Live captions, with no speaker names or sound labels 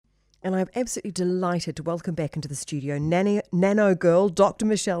And I'm absolutely delighted to welcome back into the studio Nano Girl, Dr.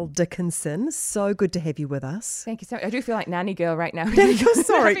 Michelle Dickinson. So good to have you with us. Thank you so much. I do feel like nanny girl right now. Nanny girl,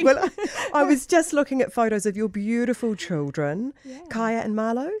 sorry. Well, I was just looking at photos of your beautiful children, Kaya and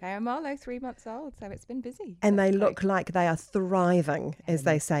Marlo. Kaya and Marlo, 3 months old, so it's been busy. And they look like they are thriving, as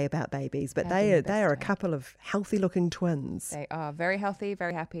they say about babies. But they are a couple of healthy-looking twins. They are very healthy,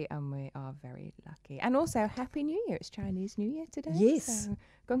 very happy, and we are very lucky. And also, Happy New Year. It's Chinese New Year today. Yes. So,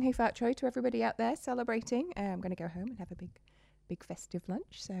 Gong Hei Fat Choi to everybody out there celebrating. I'm going to go home and have a big festive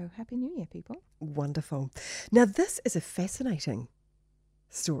lunch. So Happy New Year, people. Wonderful. Now, this is a fascinating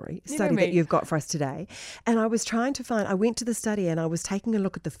study me. that you've got for us today. And I was trying to find, I went to the study and I was taking a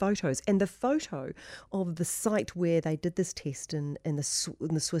look at the photos, and the photo of the site where they did this test in the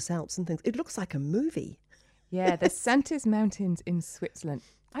Swiss Alps and things, it looks like a movie. Yeah, the Santis Mountains in Switzerland.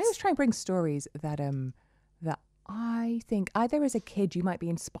 I always try and bring stories that I think either as a kid you might be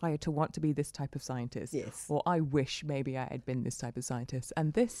inspired to want to be this type of scientist, yes, or I wish maybe I had been this type of scientist.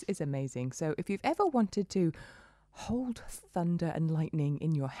 And this is amazing. So if you've ever wanted to hold thunder and lightning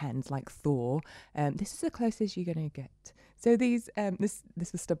in your hands like Thor, this is the closest you're going to get. So this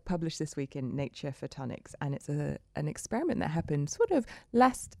was published this week in Nature Photonics, and it's an experiment that happened sort of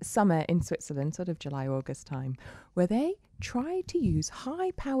last summer in Switzerland, sort of July, August time, where they tried to use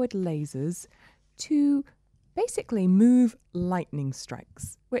high-powered lasers to basically move lightning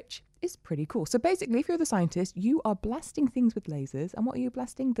strikes, which is pretty cool. So basically, if you're the scientist, you are blasting things with lasers. And what are you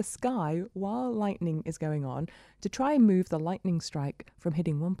blasting? The sky while lightning is going on to try and move the lightning strike from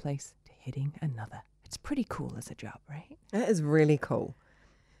hitting one place to hitting another. It's pretty cool as a job, right? That is really cool.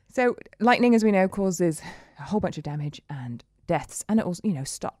 So lightning, as we know, causes a whole bunch of damage and deaths. And it also,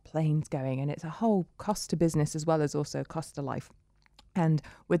 stop planes going. And it's a whole cost to business as well as also cost to life. And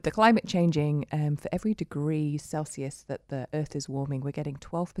with the climate changing, for every degree Celsius that the Earth is warming, we're getting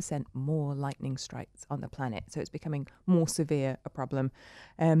 12% more lightning strikes on the planet. So it's becoming more severe a problem.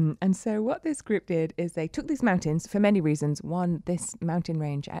 And so what this group did is they took these mountains for many reasons. One, this mountain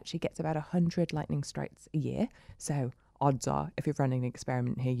range actually gets about 100 lightning strikes a year. So odds are, if you're running an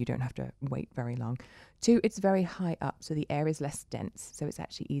experiment here, you don't have to wait very long. Two, it's very high up, so the air is less dense. So it's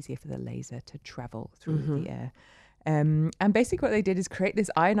actually easier for the laser to travel through the air. And basically what they did is create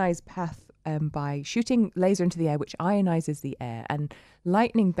this ionized path by shooting laser into the air, which ionizes the air. And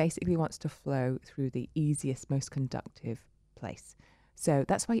lightning basically wants to flow through the easiest, most conductive place. So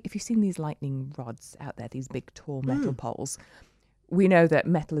that's why if you've seen these lightning rods out there, these big tall metal poles, we know that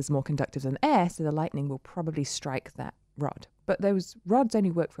metal is more conductive than air, so the lightning will probably strike that rod. But those rods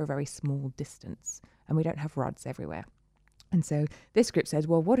only work for a very small distance, and we don't have rods everywhere. And so this group said,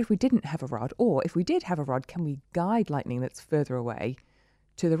 well, what if we didn't have a rod? Or if we did have a rod, can we guide lightning that's further away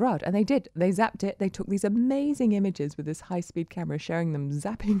to the rod? And they did. They zapped it. They took these amazing images with this high-speed camera showing them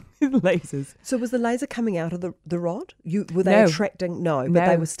zapping lasers. So was the laser coming out of the rod? Were they attracting? No, but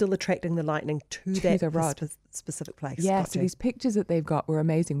they were still attracting the lightning to the rod. Specific place. Yeah, so these pictures that they've got were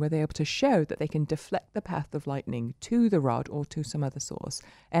amazing, where they're able to show that they can deflect the path of lightning to the rod or to some other source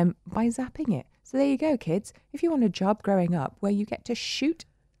by zapping it. So there you go, kids. If you want a job growing up where you get to shoot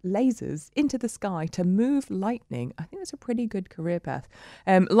lasers into the sky to move lightning, I think that's a pretty good career path.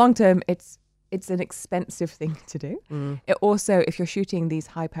 Long term, it's an expensive thing to do. It also, if you're shooting these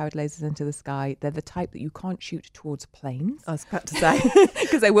high-powered lasers into the sky, they're the type that you can't shoot towards planes. I was about to say.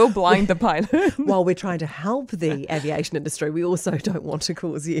 Because they will blind the pilot. While we're trying to help the aviation industry, we also don't want to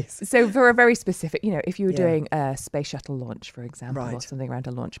cause, So for a very specific, if you were doing a space shuttle launch, for example, or something around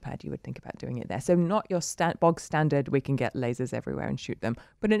a launch pad, you would think about doing it there. So not your bog standard, we can get lasers everywhere and shoot them,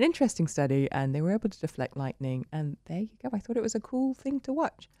 but an interesting study, and they were able to deflect lightning, and there you go. I thought it was a cool thing to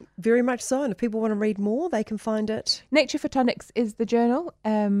watch. Very much so. And if people want to read more, they can find it. Nature Photonics is the journal,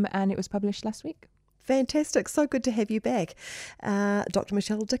 and it was published last week. Fantastic. So good to have you back. Dr.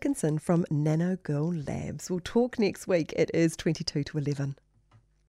 Michelle Dickinson from Nano Girl Labs. We'll talk next week. It is 22 to 11.